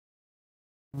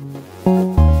Bon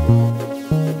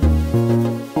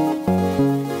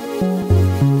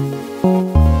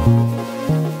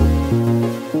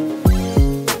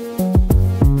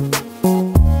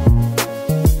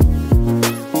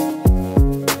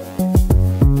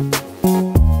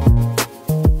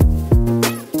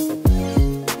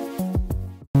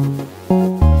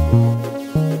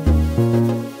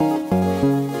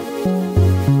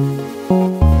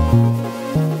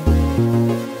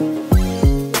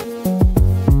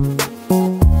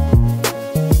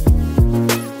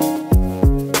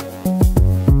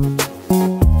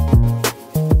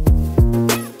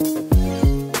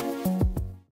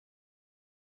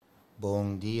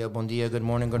dia, good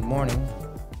morning, good morning.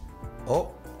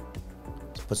 Oh,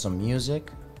 let's put some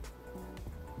music.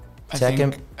 I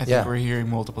think we're hearing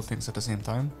multiple things at the same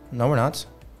time. No, we're not.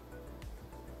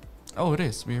 Oh, it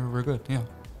is. We're good, yeah.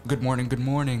 Good morning,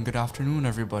 good afternoon,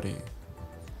 everybody.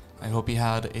 I hope you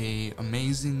had an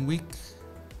amazing week.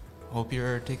 Hope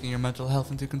you're taking your mental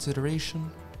health into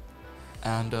consideration.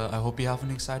 And I hope you have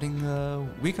an exciting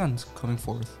weekend coming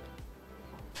forth.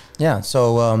 Yeah,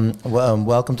 so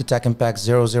welcome to Tech Impact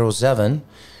 007.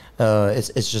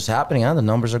 It's just happening, huh? The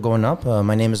numbers are going up.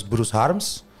 My name is Bruce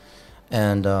Harms,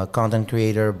 and content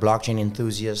creator, blockchain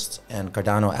enthusiast, and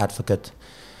Cardano advocate.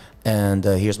 And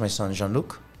here's my son,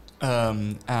 Jean-Luc.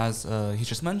 As he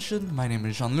just mentioned, my name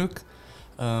is Jean-Luc.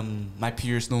 My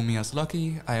peers know me as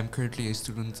Lucky. I am currently a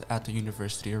student at the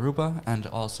University of Aruba and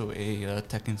also a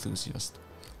tech enthusiast.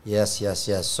 Yes.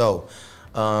 So,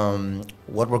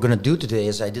 what we're going to do today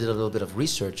is I did a little bit of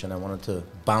research and I wanted to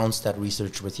bounce that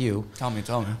research with you. Tell me.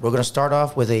 We're going to start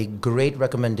off with a great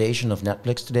recommendation of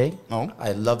Netflix today. Oh.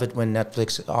 I love it when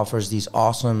Netflix offers these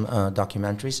awesome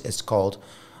documentaries. It's called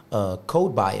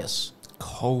Code Bias.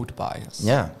 Code Bias.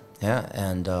 Yeah.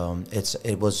 And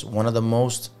it was one of the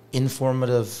most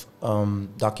informative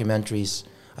documentaries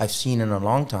I've seen in a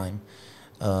long time,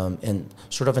 in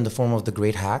sort of in the form of The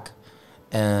Great Hack.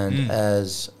 And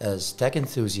as tech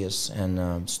enthusiasts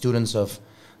and students of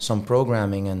some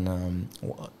programming and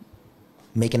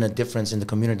making a difference in the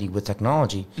community with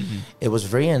technology, it was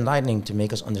very enlightening to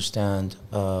make us understand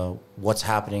what's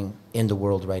happening in the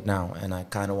world right now. And I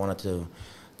kind of wanted to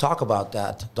talk about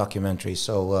that documentary.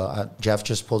 So Jeff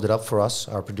just pulled it up for us,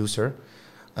 our producer.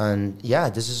 And yeah,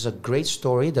 this is a great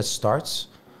story that starts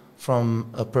from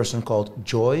a person called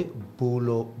Joy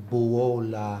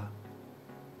Buolamwini.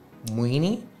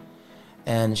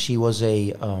 And she was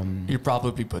a... You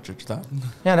probably butchered that.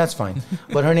 Yeah, that's fine.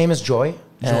 But her name is Joy,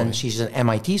 and she's an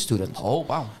MIT student. Oh,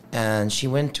 wow. And she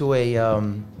went to a...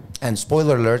 and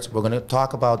spoiler alert, we're going to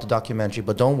talk about the documentary,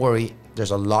 but don't worry,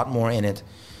 there's a lot more in it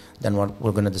than what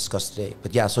we're going to discuss today.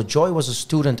 But yeah, so Joy was a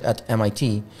student at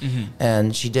MIT,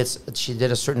 and she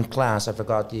did a certain class, I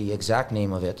forgot the exact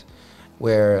name of it,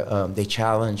 where they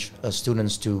challenge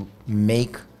students to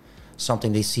make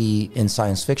something they see in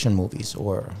science fiction movies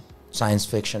or science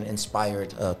fiction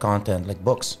inspired content like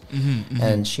books.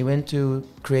 And she went to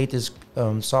create this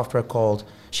software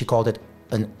she called it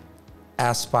an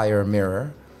Aspire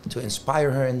Mirror to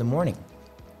inspire her in the morning.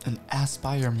 An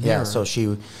Aspire Mirror? Yeah, so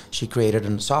she created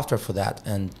a software for that,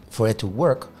 and for it to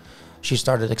work, she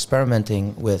started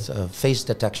experimenting with face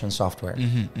detection software,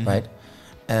 right?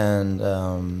 And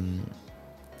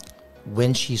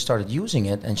when she started using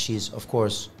it, and she's, of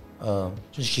course,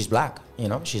 she's black,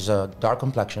 she's a dark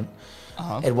complexion.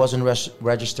 It wasn't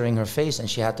registering her face, and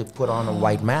she had to put on a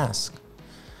white mask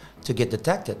to get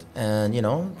detected. And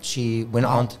she went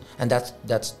on, and that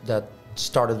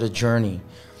started a journey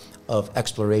of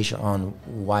exploration on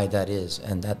why that is,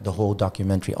 and that the whole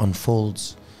documentary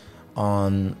unfolds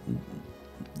on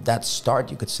that start,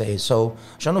 you could say. So,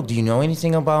 Jean-Luc, do you know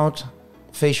anything about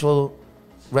facial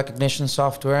recognition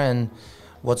software and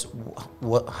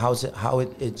how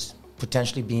it's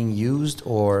potentially being used?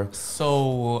 Or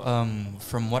so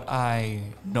from what I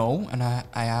know, and I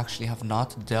actually have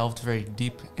not delved very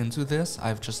deep into this,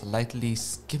 I've just lightly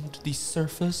skimmed the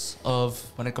surface of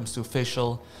when it comes to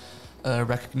facial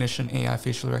recognition, AI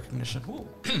facial recognition,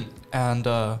 and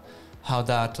how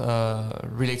that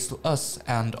relates to us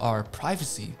and our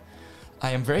privacy.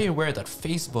 I am very aware that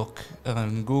Facebook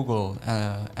and Google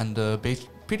and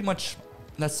pretty much,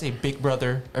 let's say, Big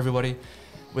Brother, everybody,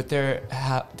 with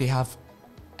they have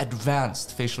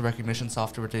advanced facial recognition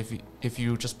software. If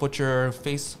you just put your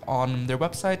face on their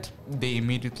website, they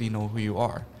immediately know who you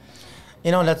are.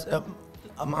 That's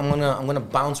I'm gonna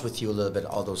bounce with you a little bit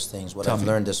all those things. What I've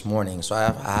learned this morning. So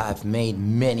I've made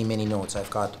many notes.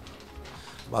 I've got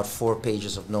about 4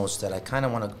 pages of notes that I kind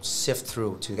of want to sift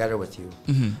through together with you.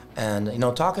 And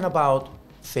talking about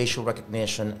facial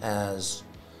recognition as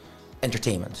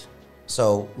entertainment.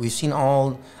 So we've seen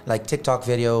all like TikTok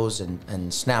videos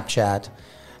and Snapchat,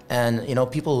 and you know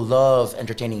people love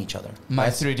entertaining each other. My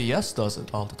right? 3DS does it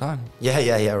all the time.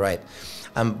 Yeah, right.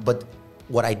 But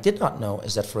what I did not know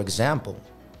is that, for example,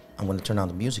 I'm going to turn on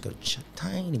the music a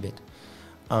tiny bit.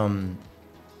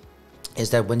 Is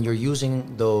that when you're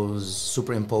using those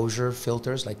superimposure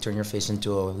filters, like turn your face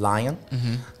into a lion,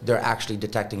 they're actually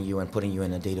detecting you and putting you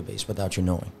in a database without you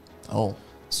knowing. Oh.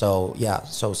 So yeah,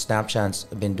 so Snapchat's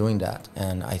been doing that,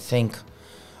 and I think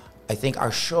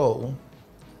our show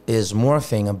is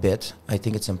morphing a bit. I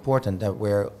think it's important that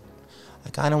I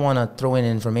kind of want to throw in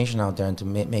information out there and to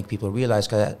make people realize,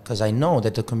 because I know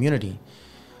that the community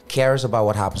cares about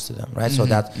what happens to them, right? So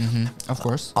that, of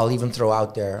course, I'll even throw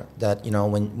out there that, you know,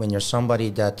 when you're somebody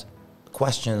that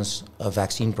questions a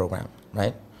vaccine program,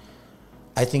 right?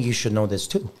 I think you should know this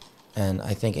too. And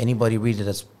I think anybody really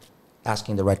that's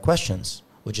asking the right questions,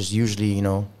 which is usually, you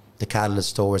know, the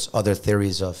catalyst towards other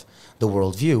theories of the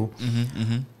worldview,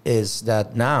 is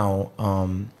that now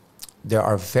there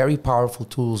are very powerful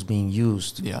tools being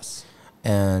used. Yes.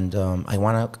 And I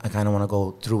kind of want to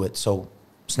go through it. So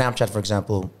Snapchat, for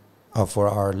example, for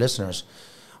our listeners,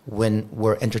 when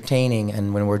we're entertaining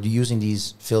and when we're using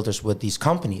these filters with these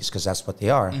companies, because that's what they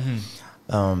are,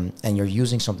 and you're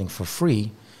using something for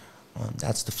free,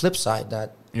 that's the flip side,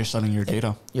 that you're selling your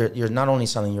data. You're not only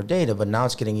selling your data, but now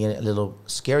it's getting a little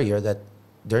scarier that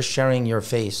they're sharing your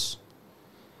face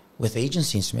with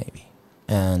agencies maybe.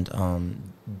 And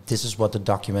this is what the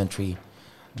documentary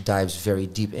dives very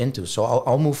deep into. So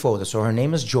I'll move forward. So her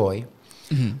name is Joy.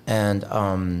 And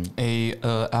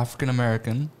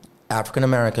African-American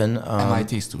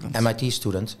MIT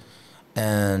student.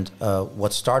 And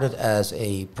what started as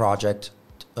a project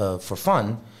for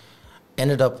fun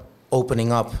ended up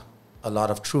opening up a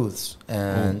lot of truths,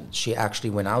 and she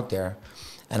actually went out there.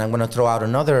 And I'm going to throw out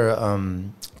another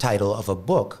title of a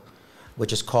book,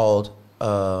 which is called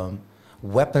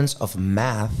Weapons of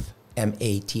Math,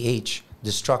 M-A-T-H,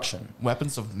 Destruction.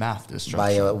 Weapons of Math Destruction.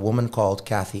 By a woman called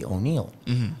Cathy O'Neil.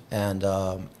 And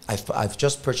I've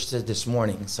just purchased it this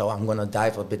morning, so I'm going to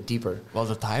dive a bit deeper. Well,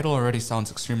 the title already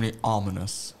sounds extremely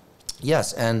ominous.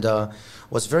 Yes, and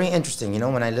what's very interesting, you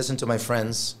know, when I listen to my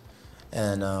friends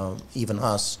and even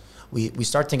us, we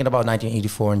start thinking about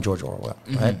 1984 and George Orwell,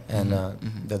 right? And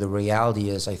the reality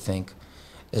is, I think,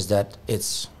 is that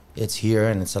it's here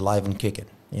and it's alive and kicking,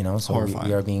 you know? So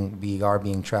we are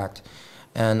being tracked.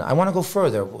 And I want to go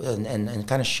further and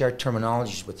kind of share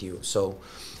terminologies with you. So,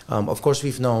 of course,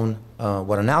 we've known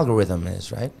what an algorithm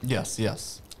is, right?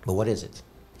 Yes. But what is it?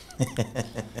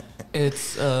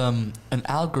 It's an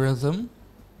algorithm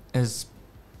is...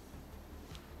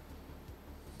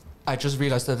 I just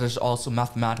realized that there's also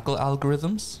mathematical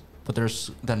algorithms, but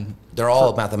they're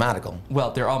all mathematical.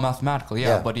 Well, they're all mathematical,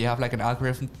 yeah. But you have like an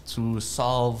algorithm to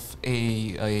solve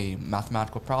a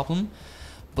mathematical problem.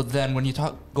 But then when you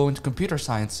go into computer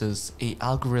sciences, a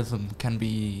algorithm can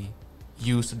be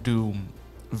used to do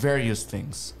various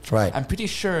things. Right. I'm pretty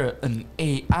sure an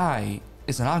AI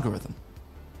is an algorithm.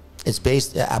 It's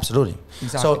based, absolutely.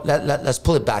 Exactly. So let's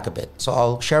pull it back a bit. So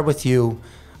I'll share with you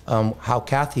how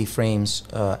Cathy frames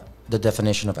the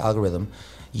definition of algorithm,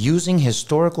 using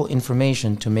historical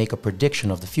information to make a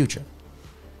prediction of the future.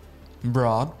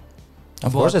 Broad.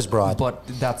 Of course it's broad. But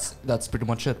that's pretty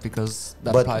much it, because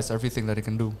that applies to everything that it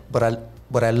can do.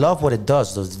 But I love what it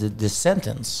does, though. This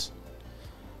sentence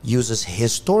uses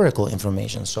historical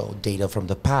information, so data from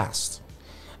the past.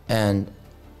 And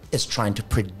it's trying to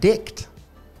predict,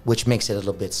 which makes it a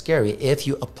little bit scary if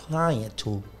you apply it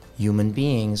to human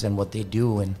beings and what they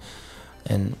do and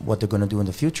what they're going to do in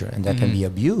the future. And that can be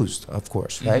abused, of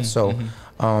course, right? So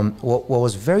what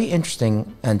was very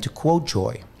interesting, and to quote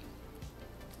Joy,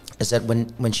 is that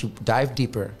when she dived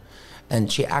deeper and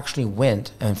she actually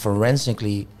went and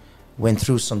forensically went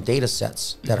through some data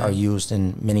sets that are used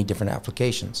in many different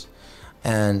applications.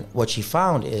 And what she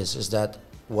found is that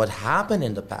what happened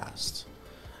in the past,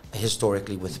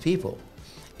 historically with people,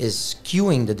 is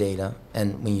skewing the data.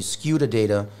 And when you skew the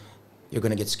data, you're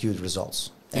going to get skewed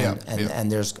results. And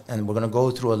we're going to go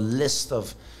through a list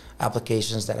of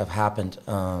applications that have happened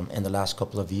in the last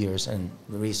couple of years and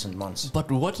recent months. But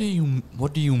what do you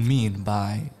mean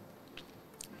by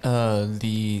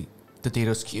the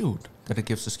data skewed? That it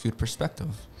gives a skewed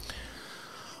perspective?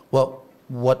 Well,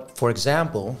 for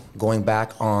example, going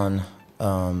back on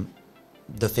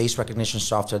the face recognition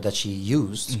software that she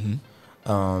used,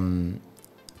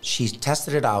 she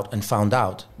tested it out and found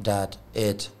out that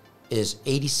it is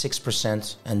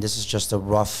 86%, and this is just a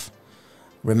rough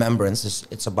remembrance,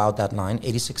 it's about that line,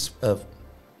 86%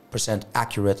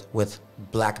 accurate with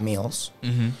black males,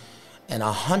 and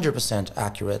 100%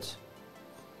 accurate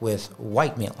with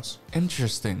white males.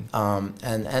 Interesting.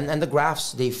 And the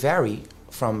graphs, they vary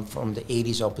from the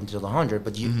 80s up until the 100.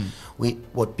 But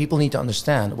what people need to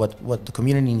understand, what the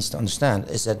community needs to understand,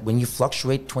 is that when you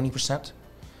fluctuate 20%,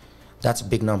 that's a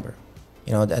big number,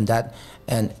 you know.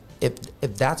 And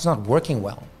if that's not working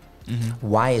well,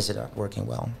 why is it not working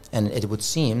well? And it would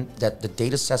seem that the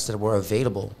data sets that were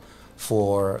available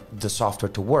for the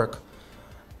software to work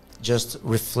just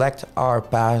reflect our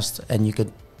past, and you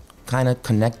could kind of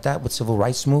connect that with civil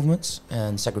rights movements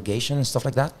and segregation and stuff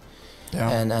like that. Yeah.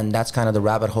 And that's kind of the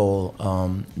rabbit hole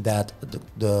that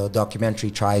the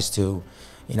documentary tries to,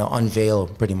 you know, unveil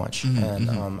pretty much.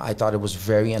 I thought it was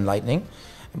very enlightening.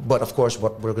 But of course,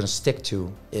 what we're going to stick to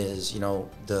is, you know,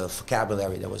 the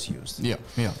vocabulary that was used. Yeah,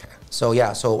 yeah. So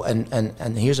yeah,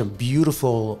 and here's a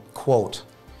beautiful quote,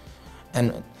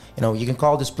 and you know, you can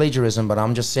call this plagiarism, but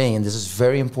I'm just saying this is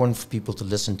very important for people to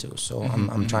listen to. So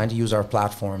I'm trying to use our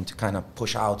platform to kind of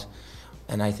push out,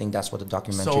 and I think that's what the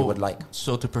documentary would like.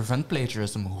 So to prevent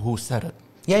plagiarism, who said it?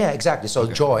 Yeah, exactly. So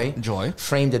Okay. Joy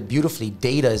framed it beautifully.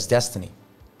 Data is destiny.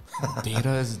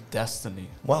 Data is destiny.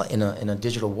 Well, in a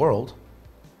digital world,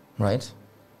 right?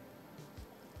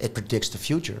 It predicts the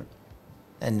future,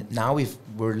 and now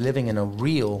we're living in a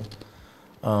real,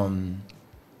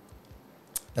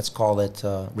 let's call it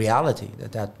reality.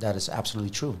 That is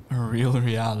absolutely true. A real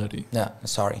reality. Yeah,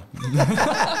 sorry.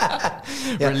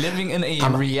 We're living in a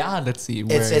reality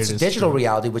where It's it is digital true.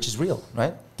 reality, which is real,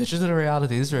 right? Digital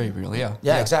reality is very real. Yeah.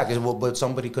 Yeah, exactly. Well, but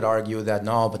somebody could argue that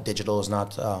no, but digital is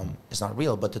not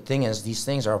real. But the thing is, these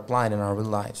things are applied in our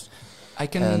real lives. I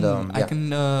can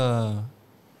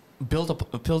build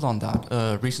on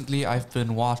that. Recently, I've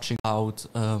been watching out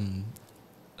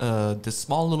this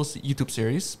small little YouTube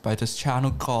series by this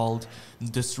channel called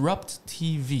Disrupt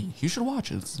TV. You should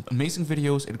watch it. It's amazing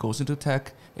videos. It goes into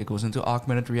tech. It goes into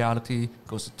augmented reality. It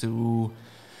goes into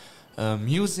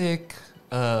music.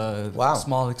 Wow.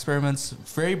 Small experiments.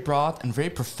 Very broad and very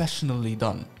professionally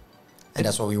done. And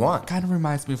that's what we want. Kind of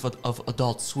reminds me of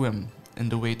Adult Swim in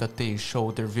the way that they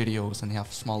show their videos and they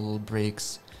have small little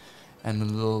breaks and a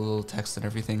little text and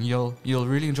everything. You'll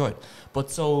really enjoy it.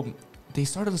 But so they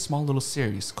started a small little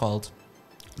series called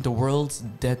The World's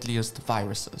Deadliest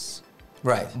Viruses.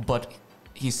 Right. But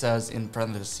he says in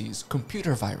parentheses,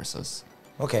 computer viruses.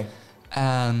 Okay.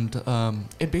 And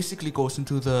it basically goes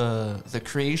into the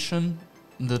creation,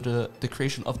 the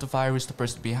creation of the virus, the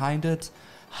person behind it,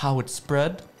 how it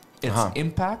spread, its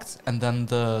impact, and then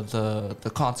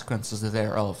the consequences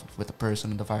thereof with the person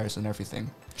and the virus and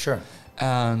everything. Sure.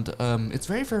 And it's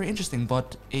very, very interesting.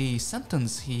 But a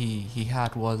sentence he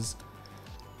had was,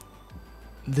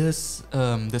 this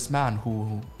man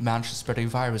who managed to spread a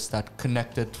virus that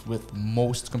connected with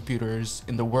most computers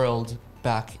in the world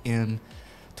back in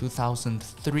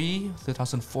 2003,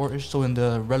 2004-ish, so in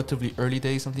the relatively early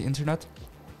days of the internet,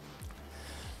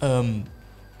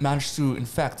 managed to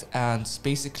infect and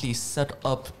basically set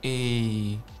up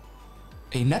a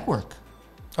network.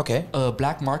 Okay. A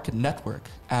black market network,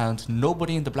 and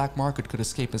nobody in the black market could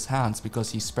escape his hands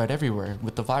because he spread everywhere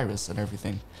with the virus and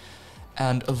everything.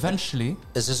 And eventually...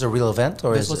 Is this a real event?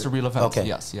 Or this was a real event, okay.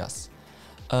 Yes.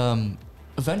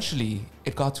 Eventually,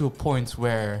 it got to a point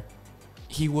where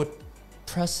he would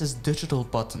press his digital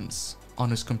buttons on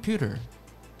his computer,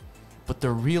 but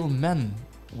the real men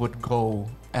would go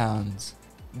and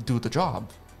do the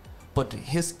job. But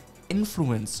his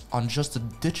influence on just the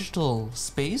digital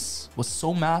space was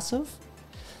so massive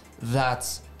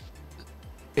that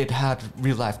it had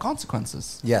real life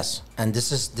consequences. Yes, and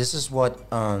this is what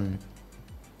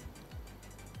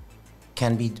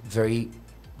can be very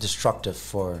destructive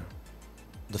for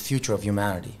the future of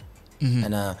humanity.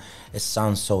 And it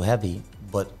sounds so heavy,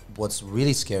 but what's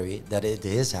really scary that it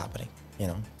is happening, you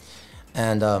know.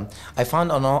 And I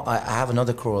found I have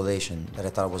another correlation that I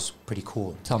thought was pretty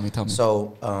cool. Tell me.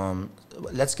 So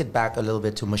let's get back a little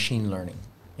bit to machine learning,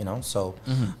 you know. So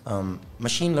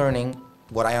machine learning,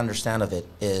 what I understand of it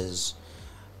is,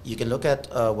 you can look at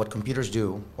what computers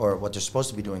do, or what they're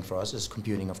supposed to be doing for us is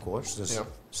computing, of course. There's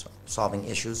solving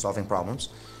issues, solving problems.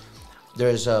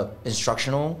 There's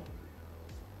instructional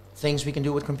things we can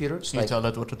do with computers. You tell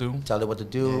it what to do. Tell it what to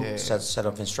do, set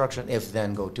of instruction, if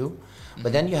then go to.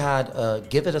 But then you had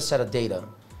give it a set of data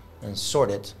and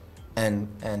sort it and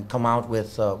come out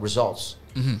with results.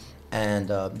 And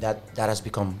that has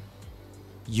become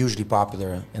hugely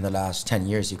popular in the last 10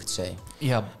 years, you could say.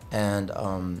 Yeah. And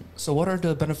so what are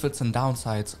the benefits and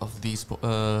downsides of these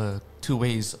two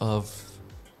ways of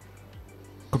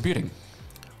computing?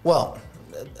 Well,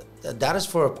 that is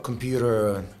for a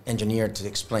computer engineer to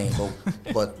explain.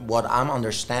 But what I'm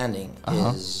understanding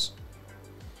is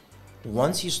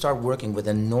once you start working with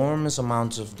enormous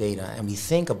amounts of data, and we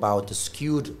think about the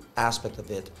skewed aspect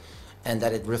of it, and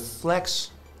that it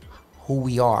reflects who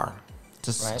we are,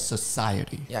 Just right?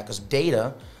 society. Yeah, because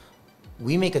data,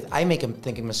 I make a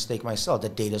thinking mistake myself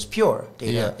that data is pure,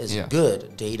 data is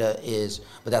good, data is,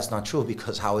 but that's not true,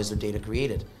 because how is the data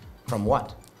created? From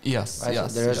what? Yes, Right?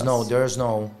 yes. So there is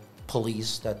no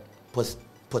police that puts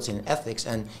in ethics.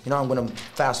 And I'm going to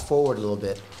fast forward a little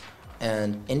bit,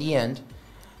 and in the end,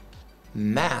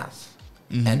 math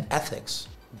and ethics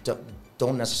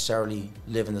don't necessarily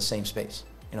live in the same space.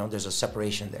 There's a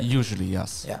separation there. Usually,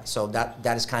 yes. Yeah, so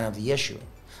that is kind of the issue.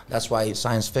 That's why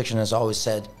science fiction has always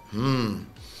said,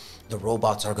 the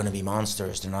robots are going to be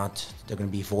monsters. They're going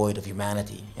to be void of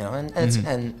humanity.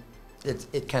 And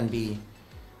it can be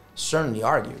certainly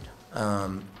argued.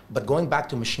 But going back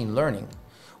to machine learning,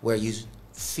 where you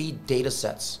feed data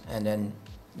sets and then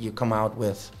you come out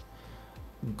with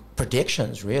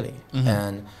predictions, really.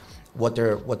 And what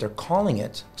they're calling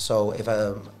it, so if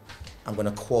I'm going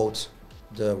to quote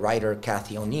the writer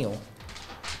Cathy O'Neil,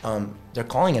 they're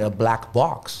calling it a black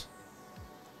box.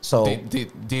 So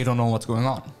they don't know what's going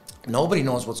on. Nobody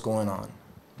knows what's going on,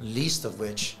 least of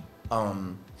which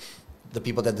the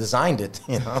people that designed it,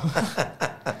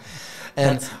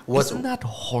 And isn't that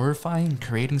horrifying,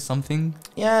 creating something?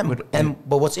 Yeah,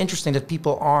 but what's interesting that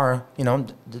people are,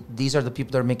 these are the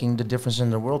people that are making the difference in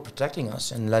the world, protecting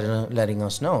us and letting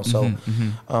us know. So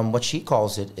what she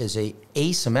calls it is a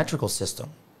asymmetrical system.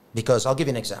 Because I'll give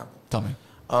you an example. Tell me.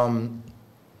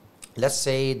 Let's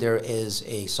say there is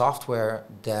a software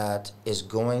that is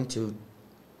going to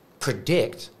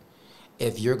predict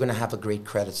if you're going to have a great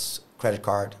credit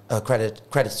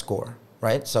score,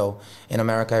 right? So in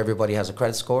America, everybody has a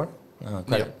credit score.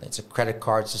 It's a credit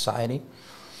card society.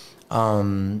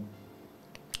 What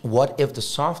if the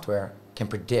software can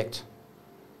predict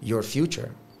your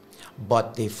future,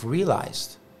 but they've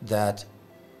realized that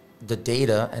the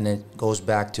data, and it goes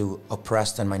back to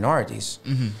oppressed and minorities,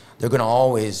 they're going to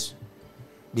always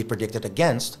be predicted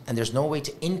against, and there's no way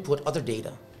to input other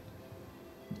data.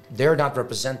 They're not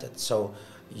represented. So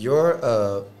you're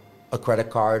a credit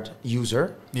card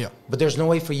user, but there's no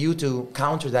way for you to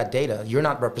counter that data. You're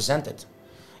not represented.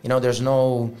 There's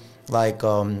no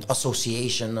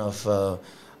association of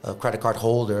credit card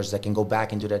holders that can go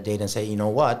back into that data and say,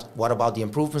 what about the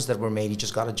improvements that were made? You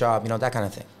just got a job, that kind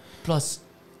of thing. Plus,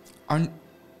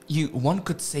 one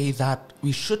could say that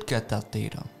we should get that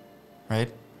data,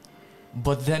 right?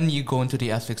 But then you go into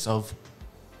the ethics of,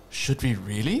 should we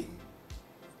really?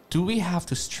 Do we have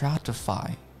to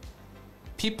stratify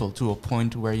people to a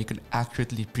point where you can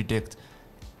accurately predict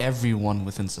everyone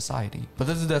within society? But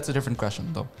that's a different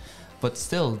question, though. But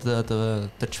still, the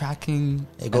tracking,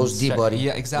 it goes deep, buddy.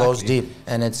 Yeah, exactly. It goes deep,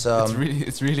 and it's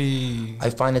really. I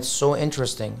find it so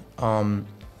interesting.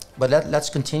 But let's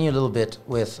continue a little bit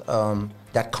with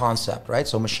that concept, right?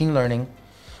 So machine learning.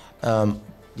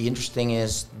 The interesting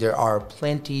is there are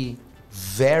plenty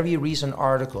very recent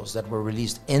articles that were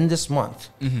released in this month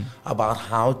about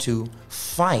how to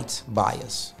fight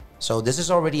bias. So this is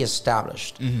already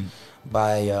established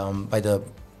by the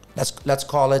let's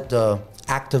call it the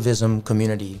activism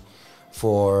community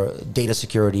for data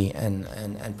security and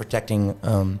protecting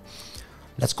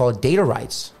let's call it data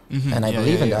rights. And I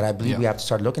believe in that. I believe we have to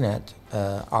start looking at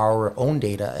our own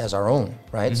data as our own,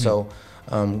 right? So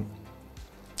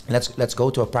let's go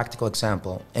to a practical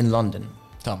example in London.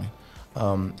 Tell me.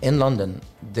 In London,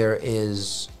 there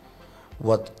is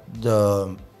what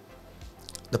the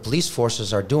police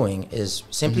forces are doing is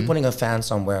simply putting a fan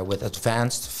somewhere with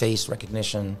advanced face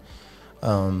recognition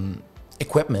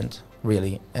equipment,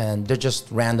 really, and they're just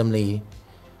randomly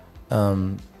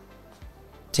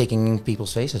taking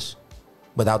people's faces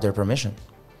without their permission.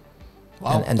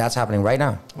 Wow. And that's happening right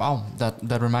now. Wow,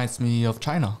 that reminds me of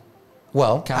China.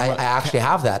 Well, I actually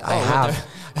have that. I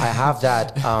have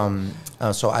that.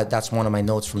 That's one of my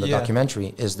notes from the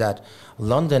documentary, is that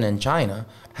London and China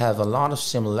have a lot of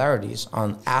similarities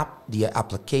on the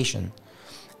application.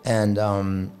 And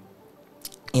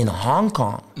in Hong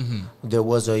Kong, there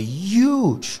was a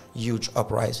huge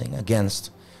uprising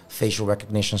against facial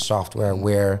recognition software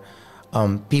where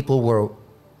people were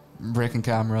breaking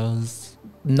cameras.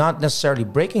 Not necessarily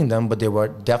breaking them, but they were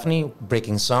definitely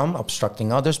breaking some,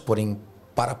 obstructing others, putting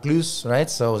parapluies, right?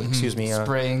 So, excuse me.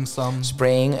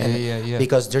 Spraying. And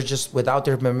because they're just, without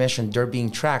their permission, they're being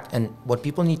tracked. And what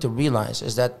people need to realize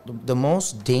is that the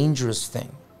most dangerous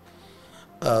thing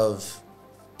of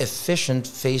efficient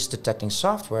face detecting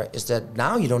software is that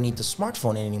now you don't need the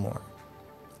smartphone anymore,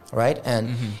 right?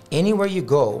 And anywhere you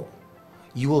go,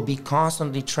 you will be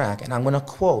constantly tracked. And I'm going to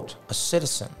quote a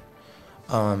citizen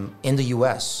in the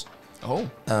US Oh,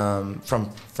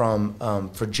 from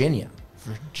Virginia.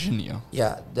 Virginia.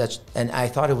 Yeah, and I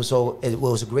thought it was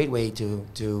a great way to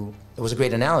it was a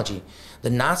great analogy. The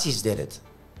Nazis did it.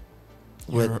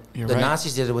 You're The right.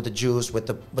 Nazis did it with the Jews with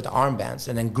the armbands,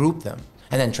 and then grouped them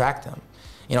and then tracked them.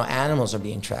 You know, animals are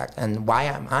being tracked, and why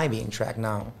am I being tracked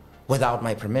now without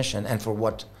my permission, and for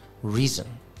what reason?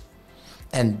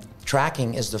 And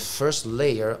tracking is the first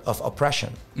layer of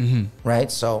oppression,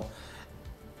 right? So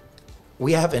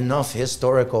we have enough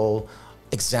historical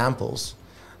examples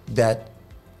that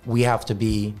we have to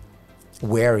be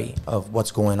wary of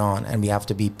what's going on, and we have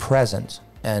to be present.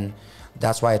 And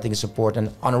that's why I think it's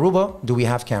important. On Aruba, do we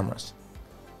have cameras?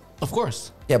 Of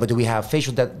course. Yeah, but do we have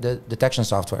facial detection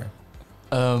software?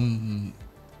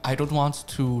 I don't want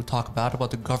to talk bad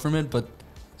about the government, but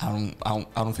I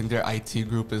don't think their IT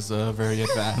group is very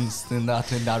advanced in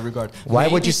that regard. Why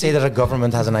would Maybe you say that a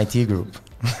government has an IT group?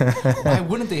 Why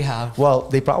wouldn't they have? Well,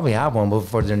 they probably have one, but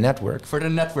for their network. For the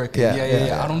network, Yeah, yeah.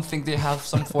 yeah. I don't think they have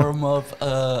some form of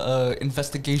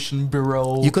investigation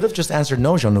bureau. You could have just answered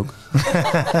no, Jean-Luc.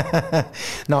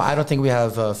 No, I don't think we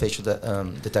have facial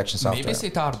detection software. Maybe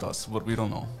Setar does, but we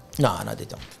don't know. No, they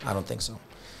don't. I don't think so.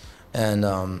 And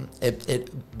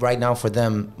it right now for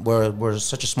them, we're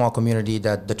such a small community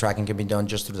that the tracking can be done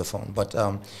just through the phone. But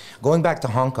going back to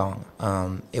Hong Kong,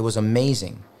 it was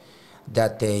amazing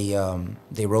that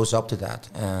they rose up to that,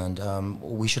 and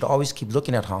we should always keep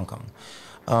looking at Hong Kong.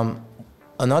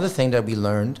 Another thing that we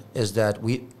learned is that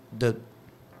the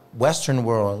Western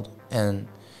world and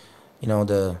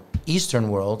the Eastern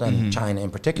world and China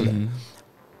in particular,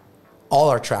 all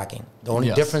are tracking. The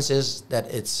only difference is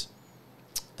that it's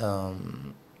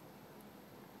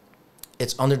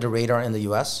under the radar in the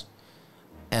US,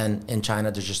 and in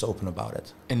China they're just open about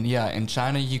it. And in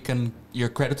China your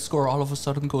credit score all of a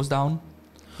sudden goes down.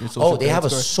 Oh, they have a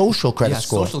social credit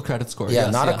score. Social credit score. Yeah,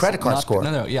 yes, not a credit card score.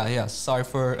 No, yeah. Sorry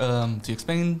for to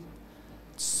explain.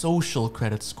 Social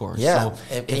credit score. Yeah,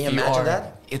 so can you imagine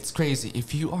that? It's crazy.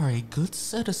 If you are a good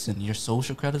citizen, your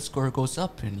social credit score goes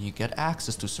up and you get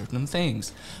access to certain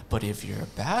things. But if you're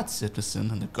a bad citizen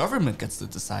and the government gets to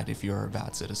decide if you're a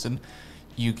bad citizen,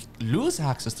 you lose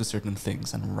access to certain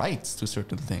things and rights to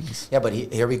certain things. Yeah, but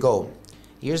here we go.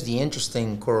 Here's the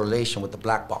interesting correlation with the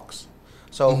black box.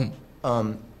 So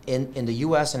in the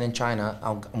US and in China,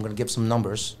 I'm going to give some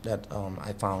numbers that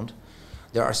I found.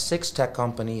 There are 6 tech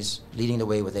companies leading the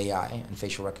way with AI and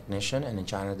facial recognition, and in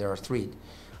China there are 3.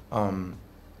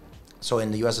 So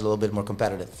in the US it's a little bit more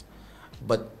competitive.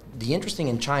 But the interesting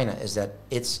in China is that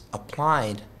it's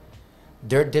applied,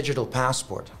 their digital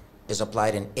passport is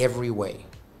applied in every way.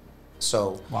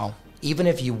 So Wow. even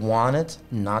if you wanted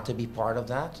not to be part of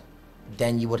that,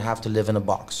 then you would have to live in a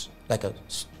box, like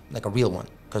a real one,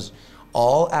 because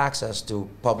all access to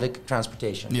public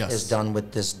transportation is done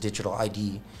with this digital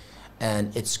ID,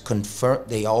 and it's confirmed.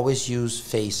 They always use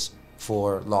face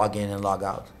for log in and log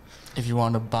out. If you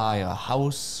want to buy a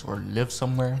house or live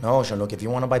somewhere. No, Jean-Luc, if you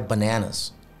want to buy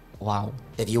bananas, Wow.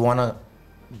 if you want to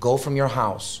go from your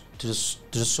house to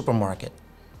the supermarket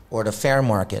or the fair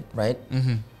market, right?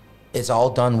 It's all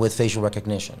done with facial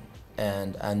recognition.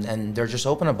 And they're just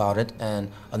open about it.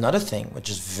 And another thing, which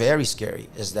is very scary,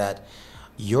 is that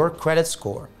your credit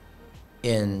score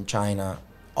in China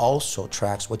also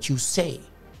tracks what you say.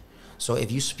 So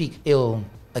if you speak ill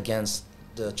against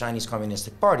the Chinese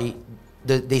Communist Party,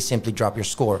 they simply drop your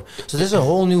score. So there's a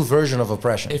whole new version of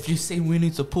oppression. If you say Winnie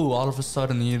the Pooh, all of a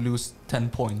sudden you lose 10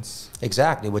 points.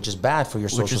 Exactly, which is bad for your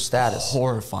social Which is status.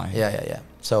 horrifying. Yeah.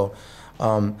 So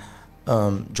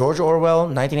George Orwell,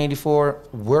 1984,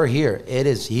 we're here. It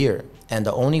is here. And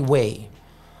the only way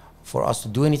for us to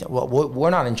do anything, well, we're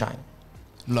not in China,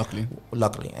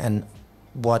 luckily. And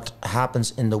what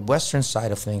happens in the Western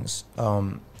side of things,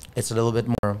 it's a little bit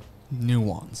more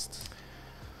Nuanced.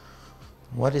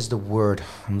 What is the word?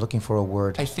 I'm looking for a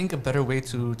word. I think a better way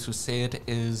to say it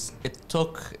is it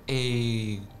took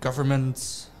a government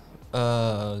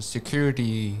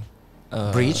security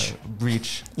Breach?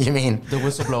 Breach. You mean The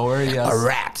whistleblower, yes. a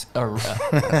rat? A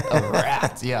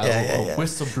rat, yeah. Yeah. A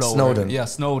whistleblower. Snowden. Yeah,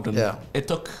 Snowden. Yeah. It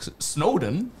took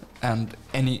Snowden, and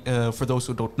for those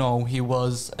who don't know, he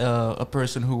was a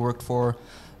person who worked for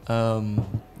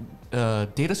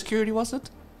data security, was it?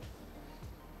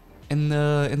 In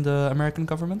the American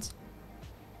government?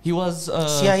 He was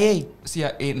CIA.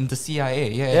 in the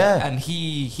CIA, yeah. And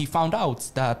he found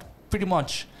out that pretty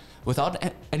much without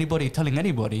anybody telling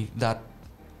anybody that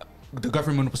the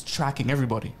government was tracking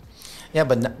everybody. Yeah,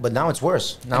 but now it's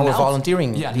worse. Now we're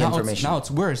volunteering the information. Now it's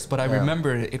worse, but I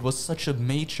remember it was such a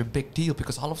major big deal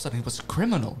because all of a sudden he was a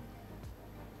criminal.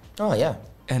 Oh yeah.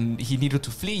 and he needed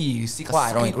to flee, seek Well,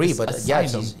 I don't agree, but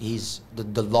yes, asylum. he's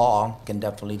the law can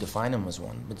definitely define him as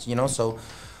one. But you know, so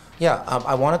yeah,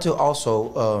 I wanted to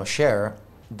also share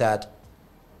that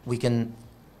we can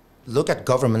look at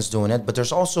governments doing it, but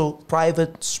there's also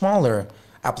private, smaller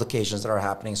applications that are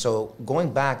happening. So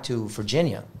going back to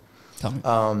Virginia, Tell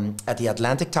me. at the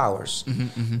Atlantic Towers,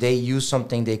 they use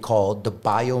something they call the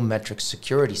biometric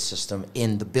security system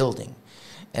in the building.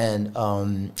 And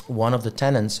one of the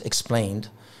tenants explained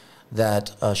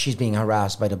that she's being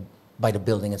harassed by the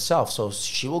building itself. So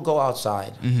she will go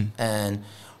outside, and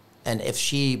if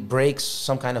she breaks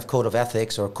some kind of code of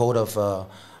ethics or code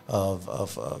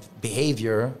of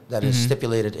behavior that is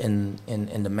stipulated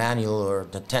in the manual or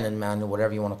the tenant manual,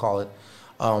 whatever you want to call it,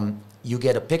 you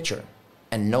get a picture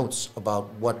and notes about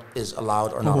what is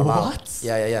allowed or not allowed. What?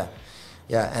 Yeah,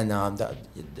 and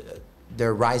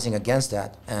they're rising against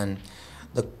that. And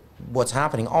what's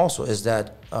happening also is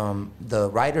that the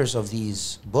writers of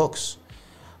these books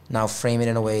now frame it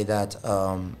in a way that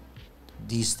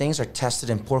these things are tested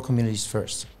in poor communities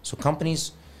first. So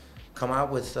companies come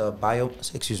out with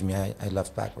I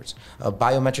left backwards.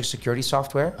 Biometric security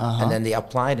software, and then they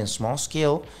apply it in small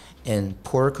scale in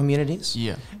poorer communities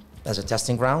as a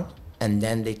testing ground, and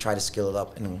then they try to scale it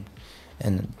up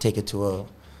and take it to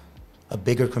a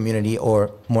bigger community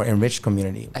or more enriched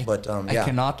community. I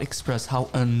cannot express how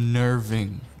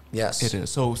unnerving it is.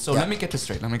 So let me get this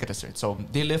straight. So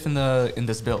they live in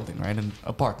this building, right? An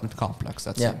apartment complex.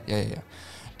 That's it. Yeah.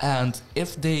 And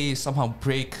if they somehow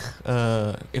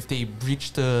if they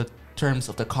breach the terms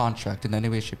of the contract in any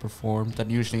way, shape, or form, that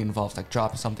usually involves like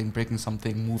dropping something, breaking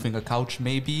something, moving a couch,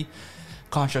 maybe.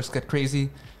 Contracts get crazy.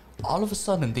 All of a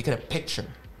sudden, they get a picture.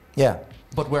 Yeah.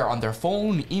 But where on their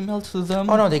phone, emailed to them?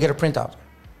 Oh no, they get a printout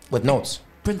with notes.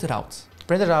 Print it out.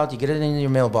 Print it out. You get it in your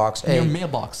mailbox. In your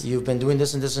mailbox. You've been doing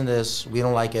this and this and this. We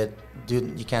don't like it.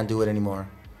 Dude, you can't do it anymore.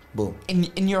 Boom.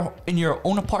 In your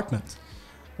own apartment.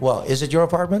 Well, is it your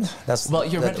apartment?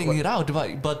 You're renting it out,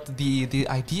 but the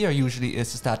idea usually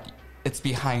is that it's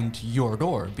behind your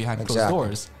door, behind closed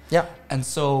doors. Yeah. And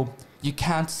so you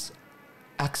can't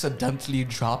accidentally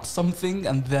drop something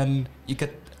and then you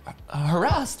get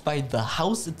harassed by the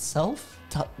house itself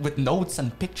with notes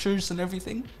and pictures and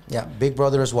everything. Yeah, Big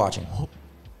Brother is watching.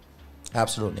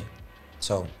 Absolutely.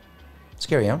 So,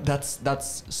 scary, huh?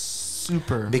 That's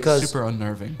super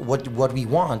unnerving. What we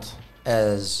want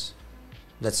as,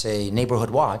 let's say,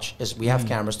 neighborhood watch is we have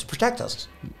cameras to protect us.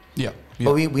 Yeah.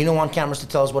 But we don't want cameras to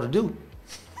tell us what to do.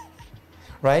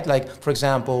 Right? Like, for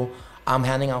example, I'm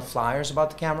handing out flyers about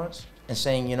the cameras and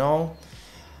saying, you know,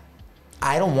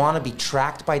 I don't want to be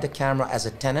tracked by the camera as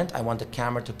a tenant. I want the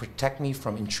camera to protect me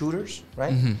from intruders,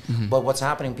 right? But what's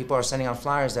happening, people are sending out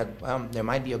flyers that they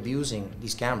might be abusing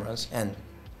these cameras, and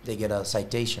they get a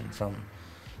citation from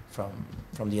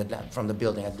the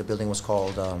building. The building was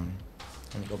called,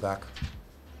 let me go back,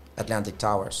 Atlantic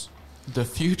Towers. The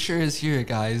future is here,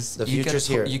 guys. The future's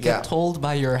here. You get told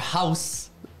by your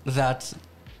house that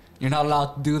you're not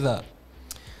allowed to do that.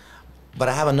 But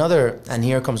I have another, and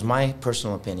here comes my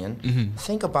personal opinion.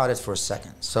 Think about it for a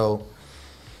second. So,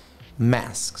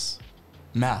 masks.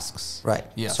 Masks. Right.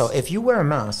 Yes. So if you wear a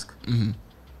mask,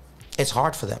 it's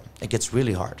hard for them. It gets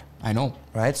really hard. I know.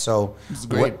 Right? So it's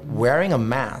great. Wearing a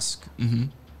mask,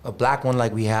 a black one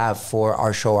like we have for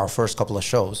our show, our first couple of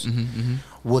shows,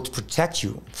 would protect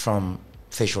you from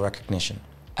facial recognition.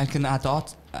 I can add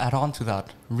on to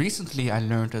that. Recently, I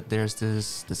learned that there's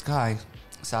this guy,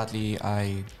 sadly,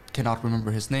 I cannot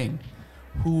remember his name,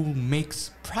 who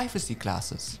makes privacy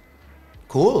glasses.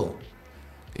 Cool.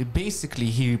 Basically,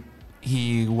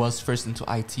 he was first into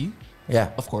IT.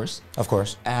 Yeah. Of course.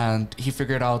 And he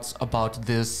figured out about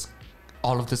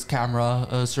all of this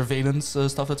camera surveillance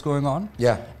stuff that's going on.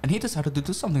 Yeah. And he decided to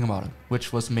do something about it,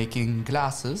 which was making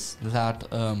glasses that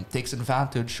takes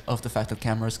advantage of the fact that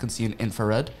cameras can see in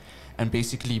infrared and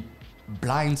basically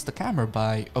blinds the camera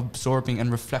by absorbing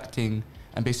and reflecting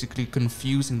and basically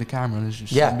confusing the camera and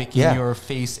just making your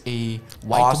face a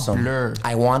white blur.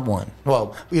 I want one.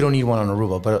 Well, we don't need one on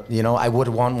Aruba, but you know, I would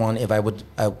want one if I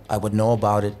would know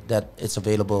about it, that it's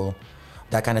available.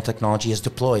 That kind of technology is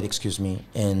deployed,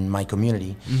 in my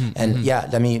community. And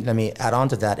let me add on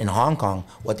to that. In Hong Kong,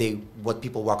 what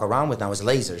people walk around with now is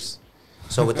lasers.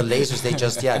 So with the lasers,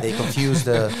 they confuse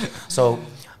the. So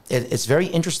it's very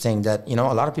interesting that, you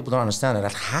know, a lot of people don't understand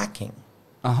that hacking.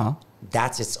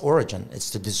 That's its origin. It's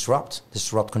to disrupt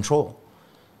control,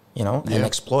 you know, and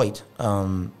exploit,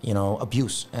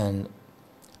 abuse. And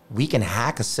we can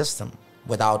hack a system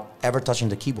without ever touching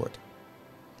the keyboard.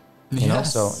 You know,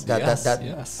 so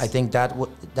I think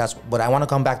that's what I want to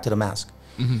come back to the mask.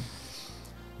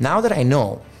 Now that I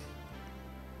know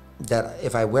that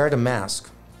if I wear the mask,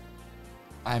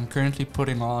 I'm currently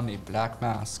putting on a black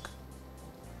mask.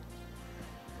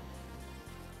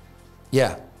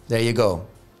 yeah, there you go.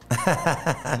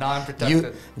 Now I'm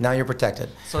protected. Now you're protected.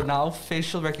 So now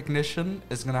facial recognition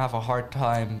is gonna have a hard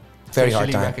time. Very hard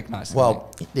facially time. recognizing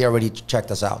Well, they already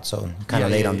checked us out, so kind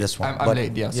of late on this one. I'm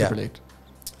late. Yeah, super late.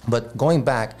 But going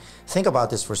back, think about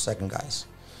this for a second, guys.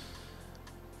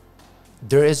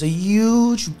 There is a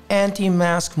huge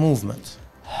anti-mask movement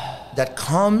that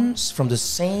comes from the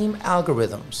same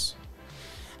algorithms,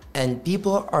 and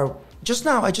people are just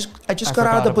now. I just got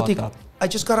out of the boutique. I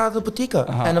just got out of the boutique,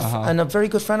 and a very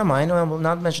good friend of mine, I will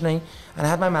not mention any, and I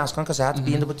had my mask on because I had to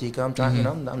be in the boutique. I'm trying, you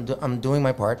know, I'm doing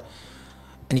my part,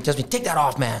 and he tells me, "Take that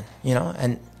off, man," you know,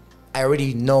 and I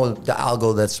already know the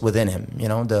algo that's within him, you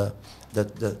know, the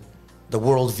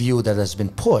worldview that has been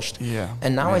pushed. Yeah.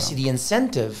 And now I see the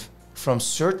incentive from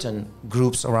certain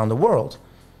groups around the world.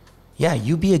 Yeah,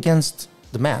 you be against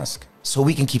the mask so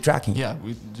we can keep tracking you. Yeah,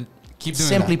 keep doing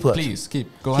Simply that. put. Please keep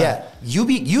go ahead. Yeah,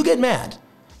 you get mad.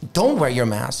 Don't wear your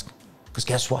mask because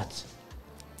guess what?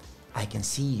 I can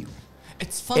see you.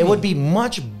 It's funny. It would be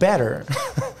much better.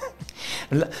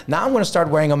 Now I'm going to start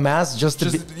wearing a mask just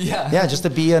to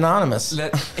be anonymous.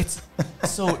 It's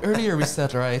so earlier we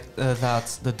said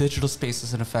that the digital space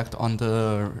is an effect on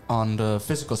the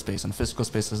physical space, and physical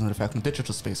space is an effect on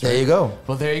digital space. Right? There you go.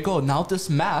 Well, there you go. Now this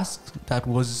mask that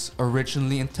was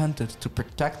originally intended to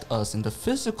protect us in the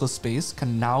physical space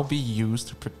can now be used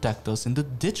to protect us in the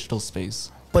digital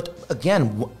space. But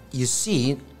again, you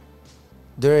see,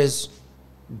 there is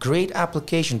great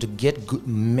application to get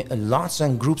lots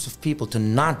and groups of people to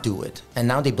not do it, and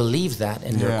now they believe that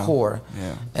in their core.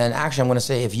 Yeah. And actually, I'm going to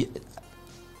say, if you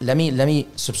let me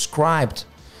subscribe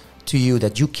to you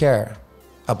that you care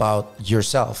about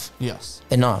yourself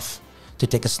enough to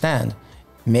take a stand.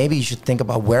 Maybe you should think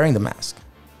about wearing the mask,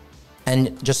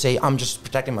 and just say, I'm just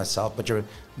protecting myself, but you're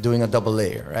doing a double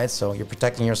layer, right? So you're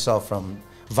protecting yourself from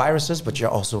viruses, but you're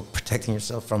also protecting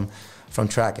yourself from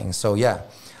tracking. So yeah.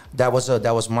 That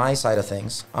was my side of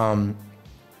things. We're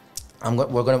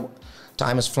gonna.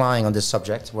 Time is flying on this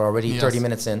subject. We're already 30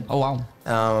 minutes in. Oh wow.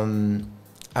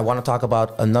 I want to talk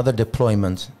about another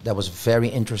deployment that was very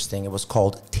interesting. It was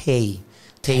called Tay.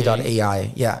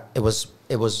 Tay.ai. Yeah, it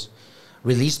was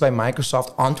released by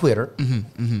Microsoft on Twitter,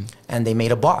 and they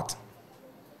made a bot.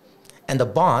 And the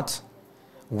bot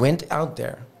went out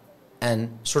there,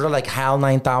 and sort of like HAL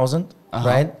 9000.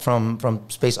 Right? From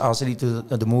Space Odyssey to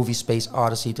the movie Space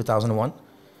Odyssey 2001.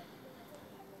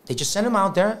 They just sent him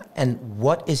out there, and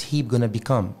what is he going to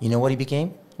become? You know what he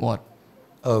became? What?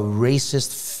 A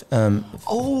racist.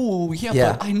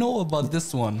 But I know about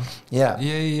this one. Yeah.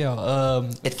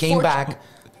 It came back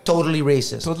totally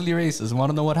racist. Totally racist. Want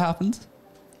to know what happened?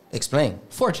 Explain.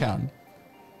 4chan.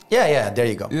 Yeah, there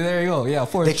you go. There you go. Yeah,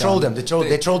 4chan. They trolled him.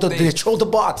 They trolled the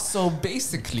bot. So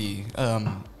basically...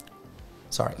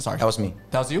 Sorry. That was me.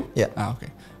 That was you? Yeah.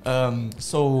 Okay.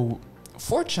 So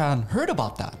 4chan heard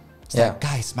about that. It's like,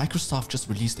 guys, Microsoft just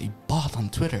released a bot on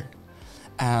Twitter,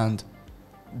 and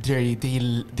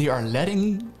they are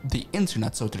letting the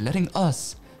internet, so they're letting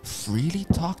us freely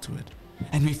talk to it,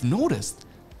 and we've noticed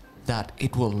that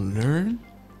it will learn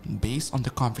based on the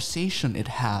conversation it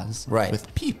has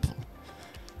with people.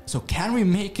 So can we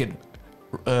make it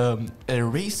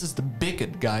racist, the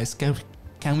bigot, guys?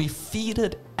 Can we feed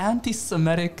it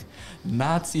anti-Semitic,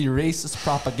 Nazi, racist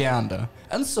propaganda?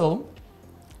 And so,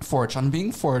 4chan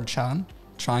being 4chan,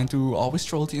 trying to always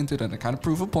troll the internet and kind of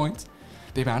prove a point,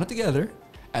 they banded together,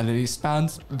 and they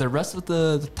spent the rest of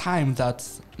the time that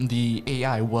the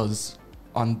AI was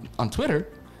on Twitter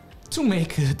to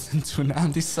make it into an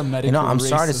anti-Semitic, You know, I'm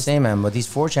sorry to racist- say, man, but these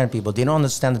 4chan people, they don't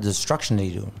understand the destruction they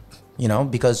do. You know,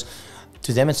 because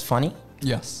to them it's funny.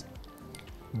 Yes.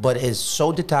 But it's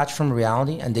so detached from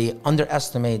reality, and they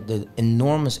underestimate the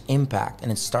enormous impact.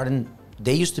 And it's starting.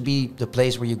 They used to be the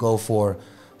place where you go for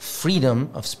freedom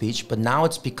of speech, but now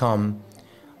it's become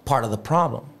part of the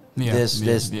problem. This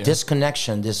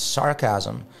disconnection, this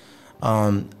sarcasm,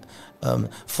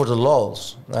 for the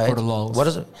lulz, right? For the lulz. What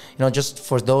is it? You know, just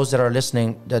for those that are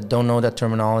listening that don't know that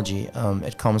terminology,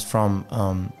 it comes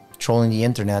from trolling the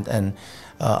internet, and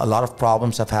a lot of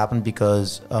problems have happened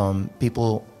because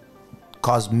people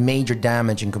cause major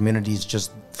damage in communities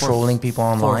just trolling people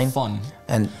online. For fun.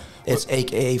 And it's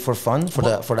AKA for fun, for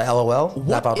the LOL,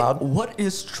 laugh out loud. What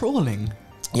is trolling?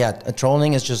 Yeah,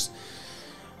 trolling is just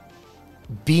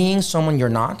being someone you're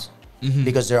not,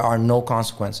 because there are no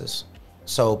consequences.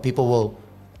 So people will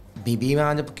be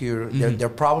behind the computer. They're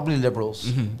probably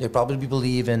liberals. They probably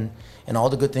believe in all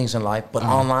the good things in life, but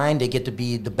online they get to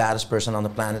be the baddest person on the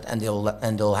planet, and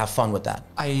they'll have fun with that.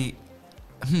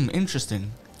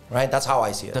 Interesting. right? That's how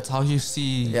I see it. That's how you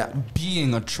see Yeah.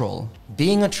 being a troll.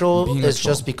 Being a troll Being a is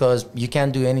just troll. because you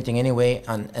can't do anything anyway,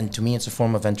 and to me, it's a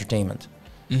form of entertainment.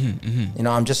 You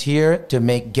know, I'm just here to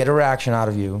get a reaction out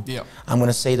of you. Yeah. I'm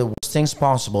gonna say the worst things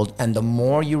possible, and the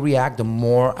more you react,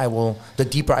 the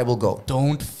deeper I will go.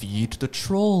 Don't feed the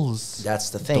trolls. That's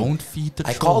the thing. Don't feed the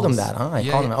I trolls. called him that, huh? I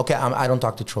Yeah, called yeah. him. Okay, I don't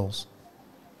talk to trolls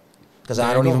because There I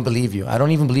you don't go. even believe you. I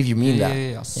don't even believe you mean Yeah, that.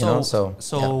 yeah, yeah. You know, So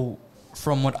yeah.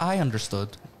 from what I understood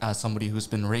as somebody who's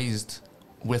been raised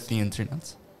with the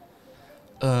internet,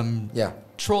 Yeah.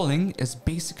 trolling is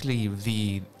basically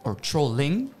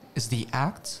trolling is the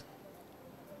act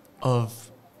of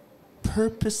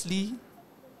purposely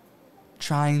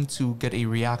trying to get a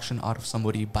reaction out of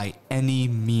somebody by any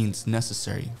means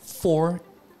necessary for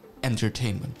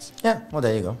entertainment. Yeah. Well,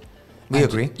 there you go. We And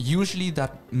agree. Usually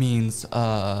that means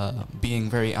being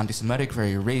very anti-Semitic,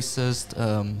 very racist,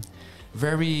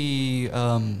 very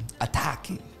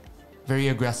attacking, very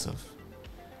aggressive.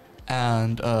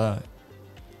 And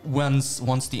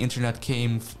once the internet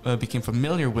became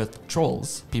familiar with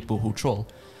trolls, people who troll,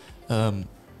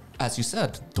 as you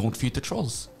said, don't feed the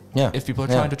trolls. Yeah. If people are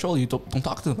Yeah. trying to troll you, don't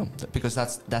talk to them, because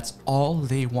that's all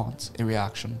they want, a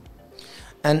reaction.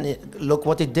 And look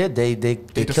what they did. They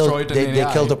destroyed killed an they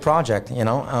AI. killed the project. You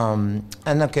know.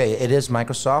 And okay, it is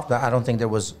Microsoft, but I don't think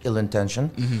there was ill intention.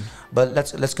 But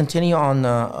let's continue on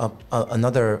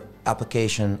another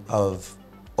application of,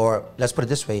 or let's put it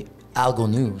this way, algo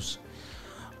news.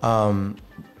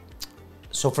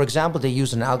 So for example, they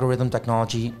use an algorithm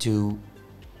technology to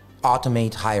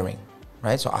automate hiring,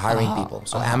 right? So hiring people.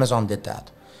 So Amazon did that.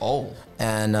 Oh.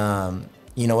 And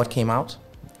you know what came out?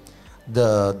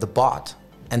 The bot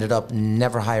ended up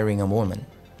never hiring a woman.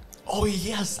 Oh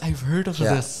yes, I've heard of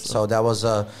Yeah. this. So that was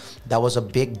a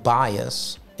big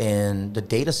bias in the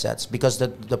data sets because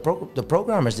the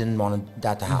programmers didn't want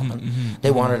that to happen.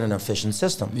 They wanted an efficient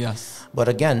system. Yes. But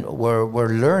again, we're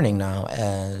learning now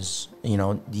as you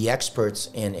know the experts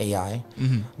in AI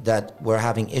that we're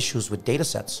having issues with data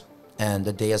sets, and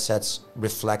the data sets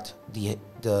reflect the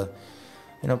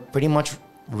you know pretty much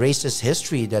racist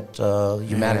history that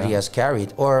humanity has carried,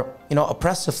 or you know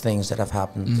oppressive things that have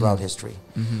happened throughout history.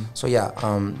 So yeah,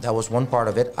 that was one part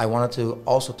of it. I wanted to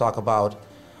also talk about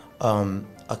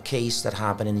a case that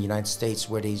happened in the United States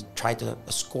where they tried a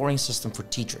scoring system for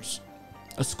teachers.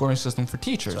 A scoring system for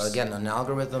teachers. So again, an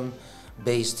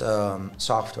algorithm-based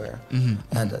software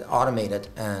and automated,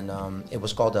 and it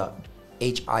was called the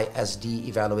HISD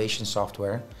evaluation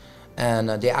software. And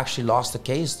they actually lost the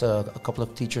case. A couple of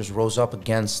teachers rose up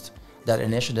against that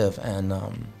initiative, and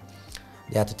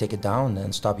they had to take it down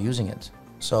and stop using it.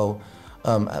 So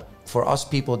for us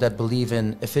people that believe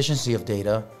in efficiency of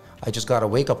data, I just got a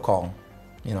wake-up call.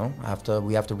 You know,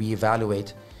 we have to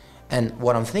reevaluate. And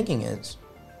what I'm thinking is,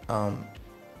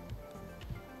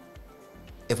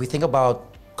 if we think about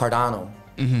Cardano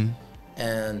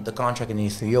and the contract in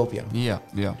Ethiopia, Yeah.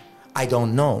 I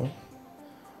don't know,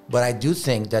 but I do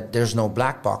think that there's no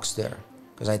black box there,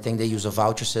 because I think they use a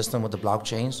voucher system with the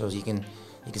blockchain, so you can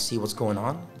see what's going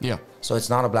on. Yeah. So it's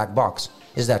not a black box.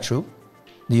 Is that true?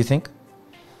 Do you think?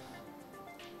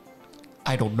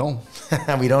 I don't know.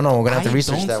 We don't know. We're gonna have to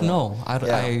research that I don't one. know.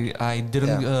 Yeah. I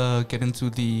didn't get into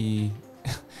the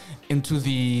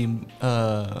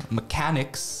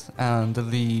mechanics and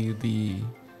the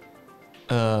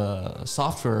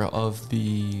software of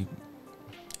the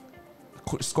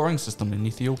scoring system in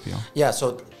Ethiopia. Yeah. So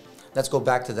let's go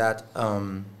back to that.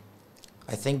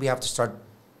 I think we have to start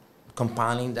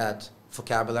compiling that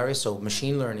vocabulary. So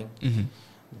machine learning,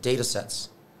 data sets,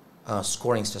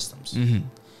 scoring systems.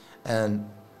 And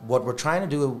what we're trying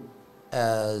to do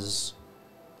as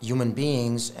human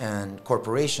beings and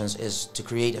corporations is to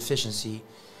create efficiency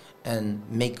and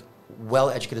make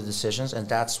well-educated decisions, and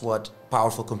that's what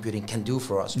powerful computing can do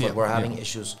for us. But we're having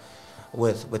issues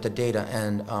with the data,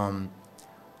 and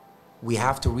we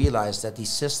have to realize that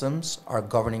these systems are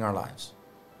governing our lives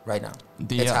right now.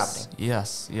 It's happening.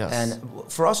 Yes. And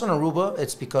for us on Aruba,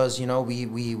 it's because you know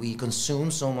we consume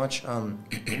so much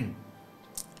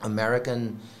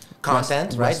American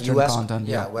content, right? Western U.S.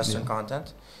 content, Western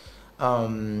content.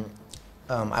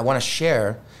 I want to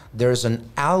share. There's an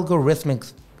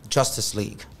algorithmic Justice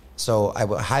League, so I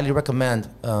would highly recommend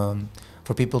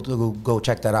for people to go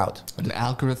check that out. An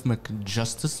algorithmic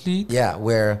Justice League. Yeah,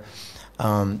 where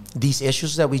these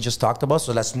issues that we just talked about.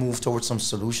 So let's move towards some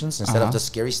solutions instead of the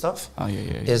scary stuff. Oh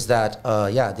yeah. Is that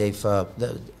they've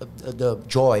the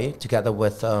Joy together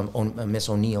with Miss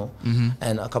O'Neill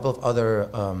and a couple of other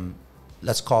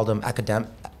let's call them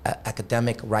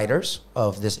academic writers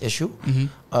of this issue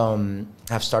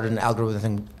have started an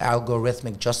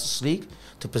algorithmic justice league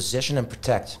to position and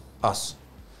protect us.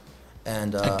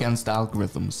 And against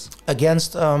algorithms.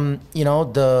 Against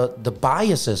the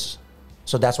biases.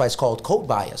 So that's why it's called code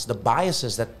bias. The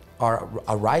biases that are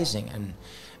arising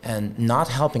and not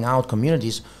helping out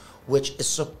communities, which is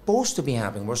supposed to be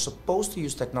happening. We're supposed to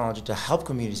use technology to help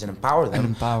communities and empower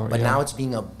them. But now it's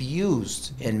being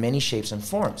abused in many shapes and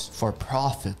forms. For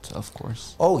profit, of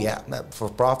course. Oh yeah, for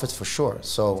profit for sure.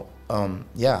 So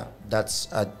that's.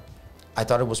 I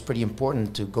thought it was pretty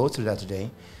important to go through that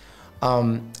today.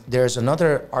 There's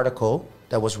another article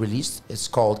that was released. It's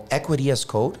called Equity as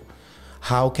Code.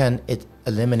 How can it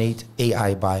eliminate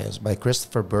AI bias by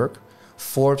Christopher Burke,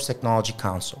 Forbes Technology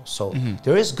Council. So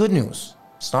there is good news.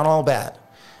 It's not all bad.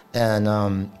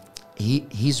 And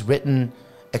he's written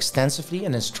extensively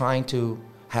and is trying to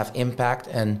have impact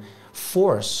and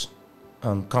force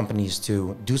companies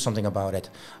to do something about it.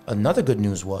 Another good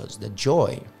news was that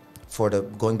Joy,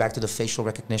 going back to the facial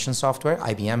recognition software,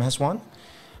 IBM has one.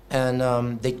 And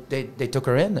they took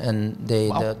her in, and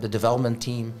the development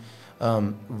team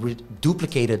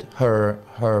duplicated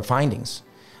her findings,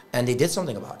 and they did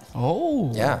something about it.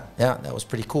 Oh, yeah, that was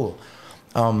pretty cool.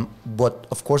 What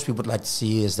of course we would like to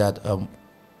see is that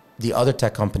the other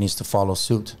tech companies to follow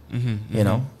suit. You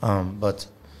know, but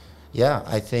yeah,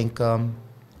 I think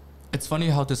it's funny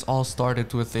how this all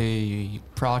started with a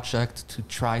project to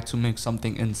try to make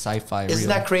something in sci-fi. Isn't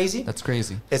that crazy? That's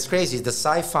crazy. It's crazy. The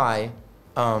sci-fi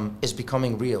is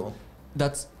becoming real.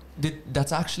 That's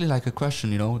actually like a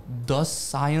question, you know. Does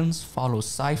science follow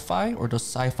sci-fi, or does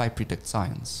sci-fi predict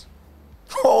science?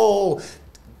 Oh,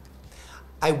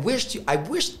 I wish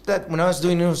that when I was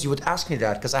doing news, you would ask me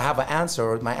that, because I have an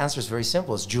answer. My answer is very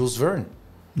simple. It's Jules Verne.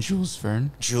 Jules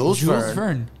Verne. Jules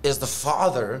Verne is the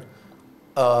father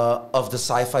of the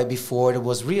sci-fi before it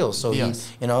was real. So yes.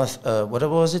 What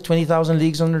was it? 20,000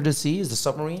 Leagues Under the Sea is the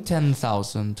submarine.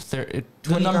 10,000.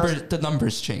 The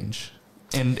numbers change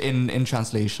in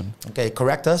translation. Okay,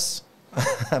 correct us.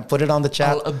 Put it on the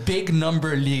chat. A big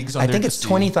number leagues under the sea. I think it's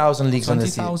 20,000 leagues under the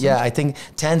sea. 20,000? Yeah, I think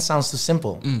 10 sounds too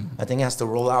simple. I think it has to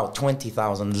roll out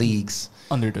 20,000 leagues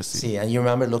under the sea. See, and you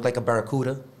remember it looked like a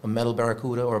barracuda, a metal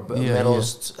barracuda, or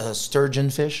sturgeon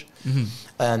fish.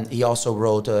 And he also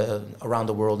wrote Around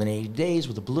the World in 80 Days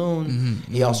with a balloon.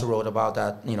 He also wrote about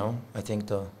that, I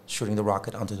think shooting the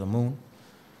rocket onto the moon.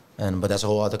 But that's a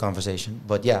whole other conversation.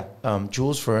 But yeah,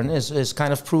 Jules Verne is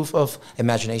kind of proof of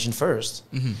imagination first.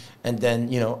 And then,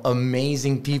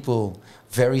 amazing people,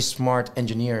 very smart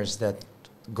engineers that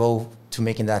go to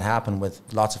making that happen with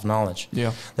lots of knowledge.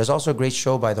 Yeah. There's also a great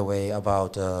show, by the way,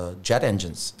 about jet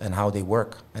engines and how they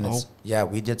work. And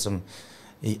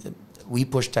we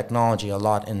push technology a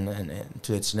lot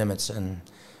to its limits. And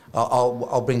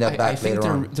I'll bring that back later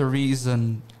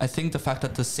on. I think the fact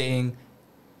that the saying,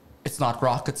 it's not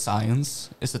rocket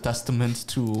science, is a testament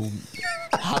to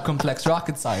how complex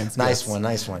rocket science gets.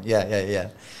 Nice one. Yeah.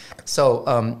 So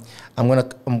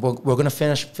we're gonna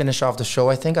finish off the show.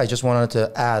 I think I just wanted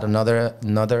to add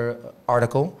another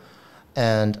article,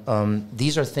 and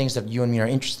these are things that you and me are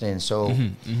interested in. So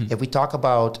if we talk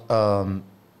about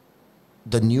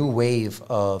the new wave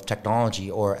of technology,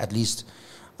 or at least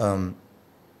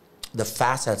the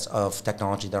facets of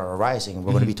technology that are arising,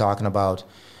 we're going to be talking about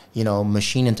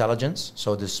machine intelligence,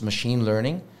 so this machine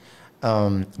learning,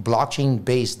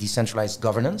 blockchain-based decentralized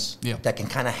governance that can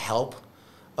kind of help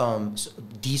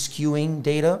de-skewing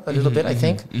data a little bit, I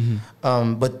think.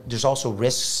 But there's also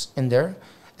risks in there.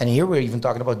 And here we're even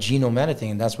talking about genome editing,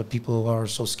 and that's what people are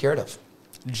so scared of.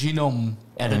 Genome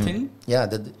editing? Yeah,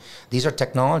 these are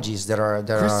technologies that are...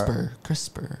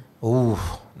 CRISPR. Ooh.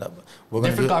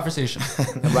 Different conversation.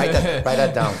 Write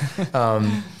that down.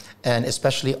 And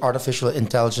especially artificial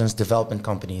intelligence development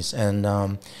companies. And,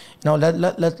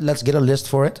 let's get a list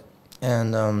for it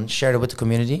and share it with the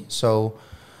community. So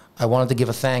I wanted to give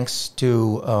a thanks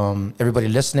to everybody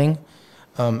listening.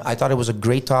 I thought it was a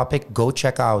great topic. Go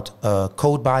check out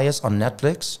Code Bias on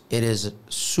Netflix. It is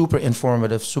super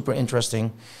informative, super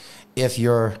interesting if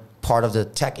you're part of the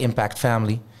Tech Impact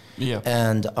family. Yeah.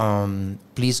 And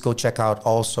please go check out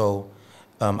also,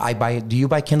 do you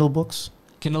buy Kindle books?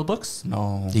 Kindle books?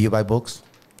 No. Do you buy books?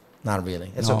 Not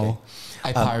really. It's okay.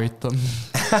 I pirate them.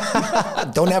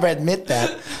 Don't ever admit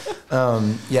that.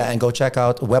 And go check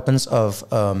out Weapons of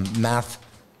Math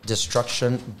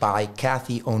Destruction by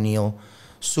Cathy O'Neil.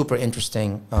 Super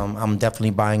interesting. I'm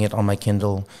definitely buying it on my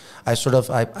Kindle. I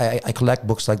collect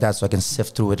books like that so I can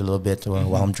sift through it a little bit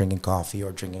while I'm drinking coffee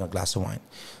or drinking a glass of wine.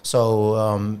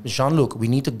 So Jean-Luc, we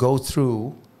need to go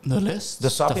through the list, the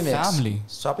Soppy Mix family.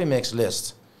 Soppy Mix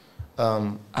list.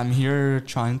 I'm here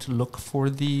trying to look for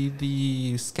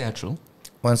the schedule.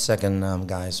 1 second,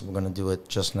 guys. We're gonna do it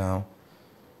just now.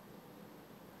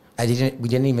 We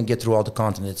didn't even get through all the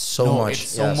content. It's so No, much.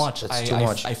 it's so much. It's too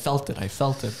much. I felt it. I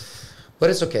felt it. But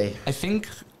it's okay. I think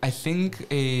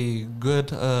a good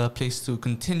place to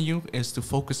continue is to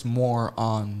focus more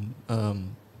on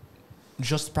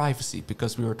just privacy,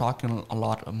 because we were talking a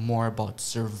lot more about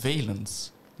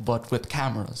surveillance, but with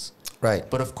cameras. Right.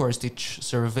 But of course, they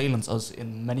surveillance us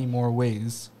in many more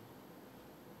ways.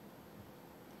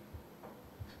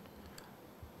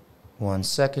 1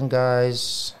 second,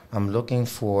 guys. I'm looking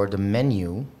for the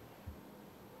menu.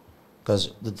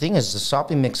 Because the thing is, the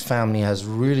Soppy Mix family has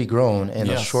really grown in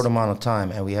a Yes. short amount of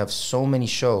time, and we have so many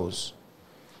shows.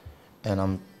 And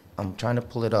I'm trying to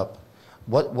pull it up.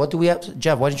 What do we have?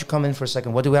 Jeff, why don't you come in for a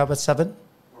second? What do we have at 7?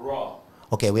 Raw.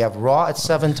 Okay, we have Raw at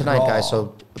 7 tonight, Raw. guys.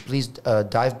 So please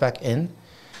dive back in.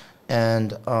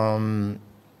 And how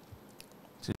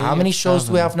many shows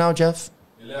do we have now, Jeff?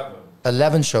 11.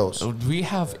 11 shows. So we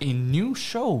have a new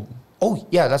show Oh,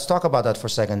 yeah, let's talk about that for a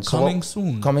second. So coming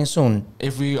soon. Coming soon.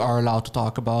 If we are allowed to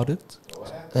talk about it.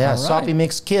 Yeah, All right. Soppy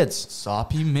Mix Kids.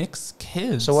 Soppy Mix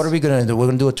Kids. So what are we going to do? We're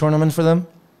going to do a tournament for them?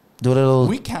 Do a little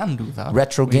We can do that.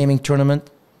 retro gaming tournament?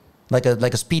 Like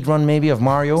a speed run maybe of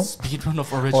Mario? Speedrun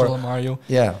of original Mario.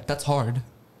 Yeah. That's hard.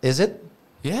 Is it?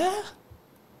 Yeah.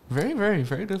 Very, very,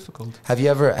 very difficult. Have you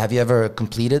ever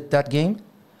completed that game?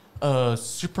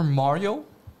 Super Mario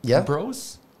Yeah.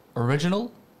 Bros.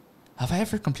 Original. Have I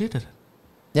ever completed it?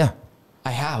 Yeah.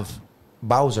 I have.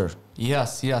 Bowser.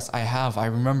 Yes, I have. I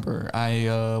remember.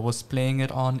 I was playing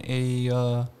it on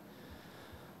a...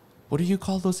 what do you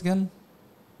call those again?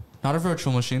 Not a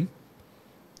virtual machine.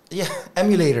 Yeah,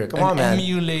 emulator. Come on, man.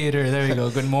 Emulator. There you go.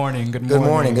 Good morning. Good Good morning.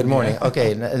 morning. Good morning. Yeah.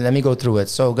 Okay, let me go through it.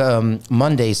 So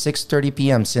Monday, 6:30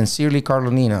 p.m. Sincerely,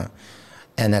 Carolina,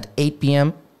 and at 8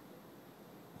 p.m.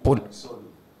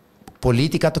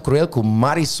 Politica to Cruel con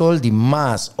Marisol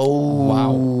Dimas. Oh,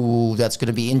 Wow. That's going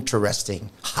to be interesting.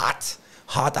 Hot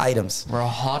items. We're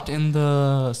hot in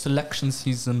the selection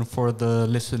season for the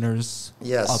listeners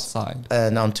Yes. outside.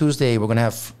 And on Tuesday, we're going to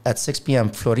have at 6 p.m.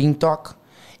 Florin Talk,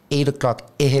 8 o'clock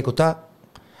Ejecuta,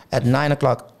 at 9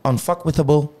 o'clock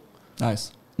Unfuckwithable.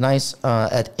 Nice. Nice.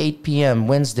 At 8 p.m.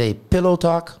 Wednesday, Pillow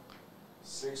Talk.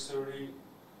 6:30,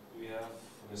 we have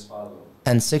Respaldo.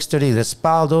 And 6:30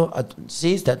 Respaldo.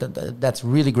 See, that's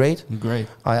really great. Great.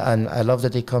 I love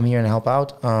that they come here and help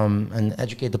out and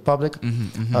educate the public.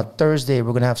 Thursday,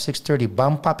 we're going to have 6:30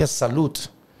 Bam Papia Salute.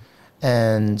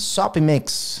 And Soppy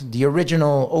Mix, the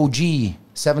original OG,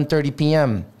 7:30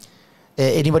 p.m.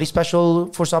 Anybody special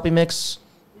for Soppy Mix?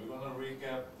 We're going to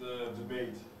recap the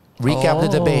debate. Recap the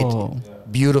debate. Oh. Yeah.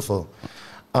 Beautiful.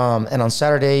 And on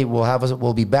Saturday,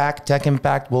 we'll be back. Tech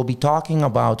Impact. We'll be talking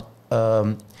about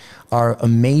our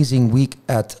amazing week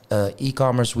at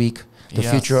e-commerce week, the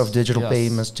Yes, future of digital yes.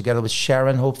 payments, together with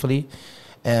Sharon, hopefully.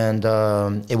 And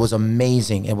it was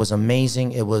amazing. It was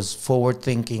amazing. It was forward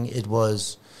thinking. It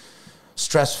was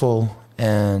stressful.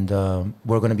 And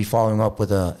we're going to be following up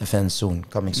with an event soon,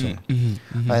 coming soon.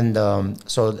 And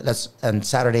and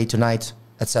Saturday tonight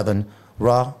at 7,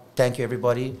 Raw. Thank you,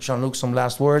 everybody. Jean-Luc, some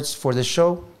last words for this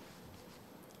show?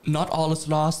 Not all is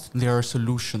lost. There are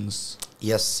solutions.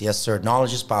 Yes, sir.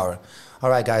 Knowledge is power. All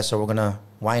right, guys. So we're going to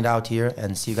wind out here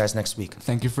and see you guys next week.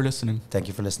 Thank you for listening. Thank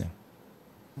you for listening.